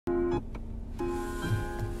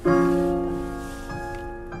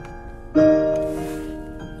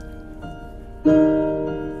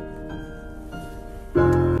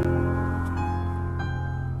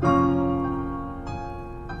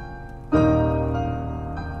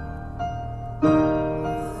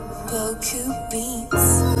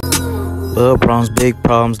Little problems, big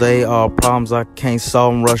problems, they all problems I can't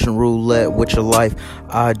solve. I'm Russian roulette with your life.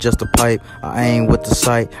 I adjust the pipe, I aim with the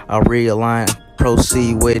sight. I realign,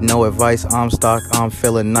 proceed with no advice. I'm stock, I'm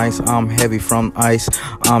feeling nice. I'm heavy from ice.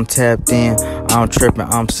 I'm tapped in, I'm tripping,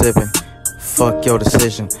 I'm sipping. Fuck your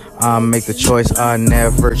decision, I make the choice. I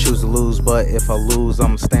never choose to lose, but if I lose,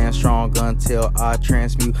 I'ma stand strong until I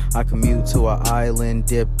transmute. I commute to an island,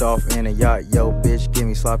 dipped off in a yacht. Yo, bitch, give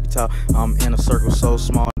me sloppy top. I'm in a circle so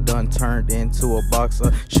small, done turned into a box,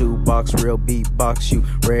 a shoebox, real beatbox. You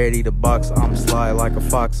ready to box? I'm sly like a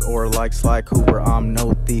fox, or like Sly Cooper. I'm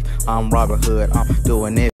no thief, I'm Robin Hood. I'm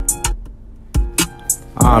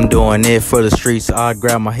doing it for the streets. I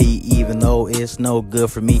grab my heat even though it's no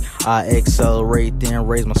good for me. I accelerate, then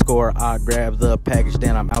raise my score. I grab the package,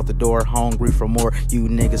 then I'm out the door, hungry for more. You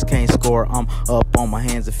niggas can't score. I'm up on my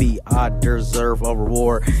hands and feet. I deserve a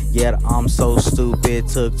reward, yet I'm so stupid.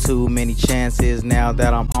 Took too many chances. Now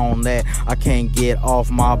that I'm on that, I can't get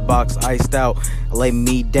off my box. Iced out, lay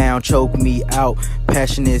me down, choke me out.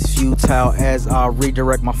 Passion is futile as I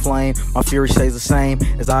redirect my flame. My fury stays the same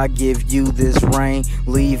as I give you this rain.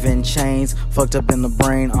 Leaving chains, fucked up in the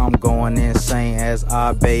brain. I'm going insane as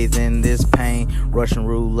I bathe in this pain. Russian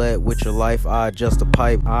roulette with your life. I adjust the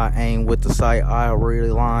pipe, I aim with the sight. I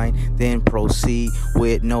realign, then proceed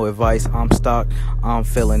with no advice. I'm stocked, I'm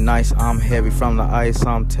feeling nice. I'm heavy from the ice.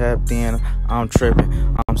 I'm tapped in, I'm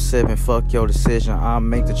tripping, I'm sipping. Fuck your decision, I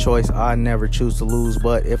make the choice. I never choose to lose,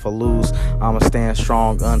 but if I lose, I'ma stand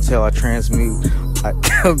strong until I transmute.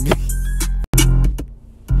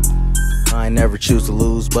 I never choose to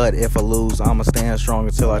lose, but if I lose, I'ma stand strong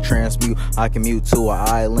until I transmute. I commute to an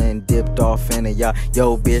island, dipped off in a yacht.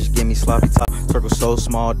 Yo, bitch, give me sloppy top. Circle so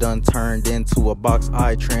small, done turned into a box.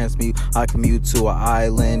 I transmute, I commute to an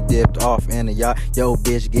island, dipped off in a yacht. Yo,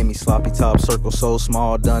 bitch, give me sloppy top. Circle so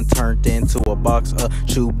small, done turned into a box. A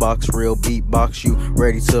shoebox, real beatbox. You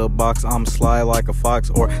ready to box? I'm sly like a fox,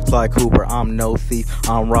 or Sly Cooper. I'm no thief,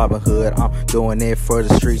 I'm Robin Hood. I'm doing it for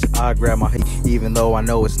the streets. I grab my heat, even though I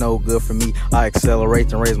know it's no good for me. I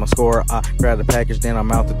accelerate and raise my score. I grab the package, then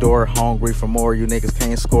I'm out the door, hungry for more. You niggas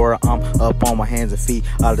can't score. I'm up on my hands and feet.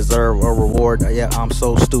 I deserve a reward. Yeah, I'm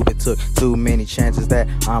so stupid. Took too many chances that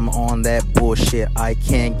I'm on that bullshit. I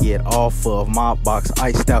can't get off of my box.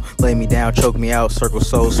 Iced out, lay me down, choke me out. Circle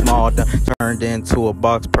so small, done turned into a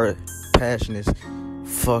box. Passion is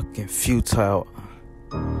fucking futile.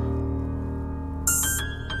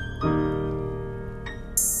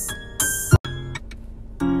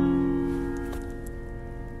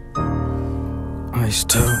 Ice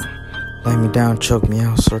too. Lay me down, choke me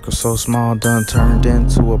out. Circle so small, done turned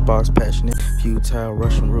into a box. Passionate, futile,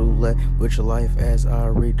 Russian roulette with your life as I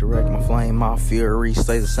redirect my flame. My fury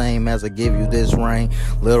stays the same as I give you this rain.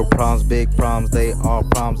 Little problems, big problems, they all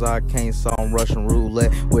problems I can't solve. Russian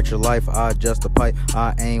roulette with your life. I adjust the pipe,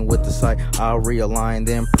 I aim with the sight. I realign,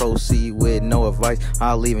 then proceed with no advice.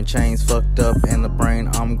 I leaving chains fucked up in the brain.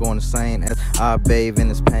 I'm going insane as I bathe in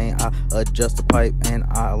this pain. I adjust the pipe and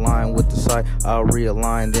I align with the sight. I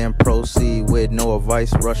realign, then proceed with no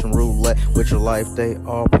advice. Russian roulette with your life. They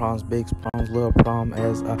all problems, big problems, little problem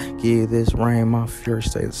as I give this rain. My fury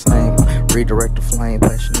stay the same. I redirect the flame.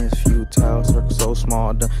 Passion is futile. Circle so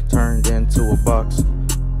small, done turned into a box.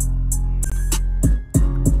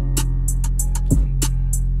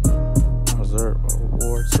 I deserve a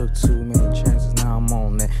reward. Took too many chances. Now I'm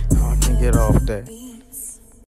on that. Now I can get off that.